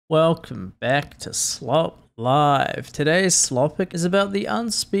Welcome back to SlopLIVE. Today's Slopic is about the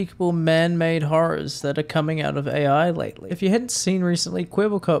unspeakable man-made horrors that are coming out of AI lately. If you hadn't seen recently,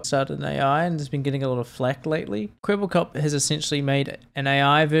 kwebbelkop started an AI and has been getting a lot of flack lately. kwebbelkop has essentially made an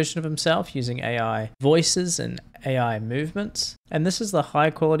AI version of himself using AI voices and AI movements, and this is the high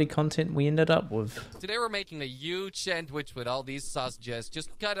quality content we ended up with. Today we're making a huge sandwich with all these sausages.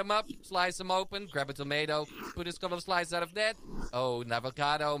 Just cut them up, slice them open, grab a tomato, put a couple of slices out of that. Oh, an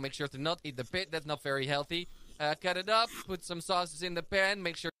avocado, make sure to not eat the pit, that's not very healthy. Cut it up, put some sauces in the pan,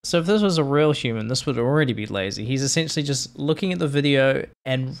 make sure... So if this was a real human, this would already be lazy. He's essentially just looking at the video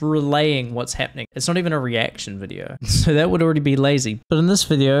and relaying what's happening. It's not even a reaction video. So that would already be lazy. But in this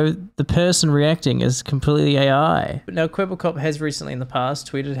video, the person reacting is completely AI. But now kwebbelkop has recently in the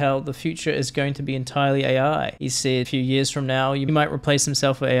past tweeted how the future is going to be entirely AI. He said a few years from now, you might replace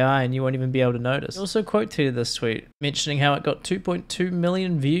himself with AI and you won't even be able to notice. He also quote tweeted this tweet, mentioning how it got 2.2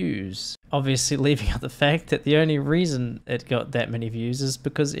 million views. Obviously leaving out the fact that the only reason it got that many views is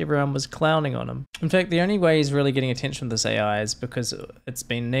because everyone was clowning on him. In fact, the only way he's really getting attention with this AI is because it's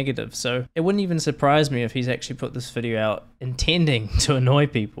been negative, so it wouldn't even surprise me if he's actually put this video out intending to annoy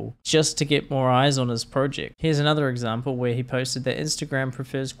people, just to get more eyes on his project. Here's another example where he posted that Instagram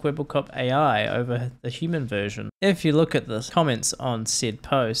prefers kwebbelkop AI over the human version. If you look at the comments on said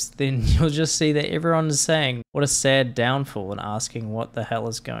post, then you'll just see that everyone is saying what a sad downfall and asking what the hell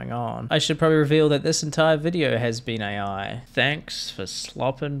is going on. I should probably reveal that this entire video has been AI. Thanks for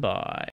slopping by.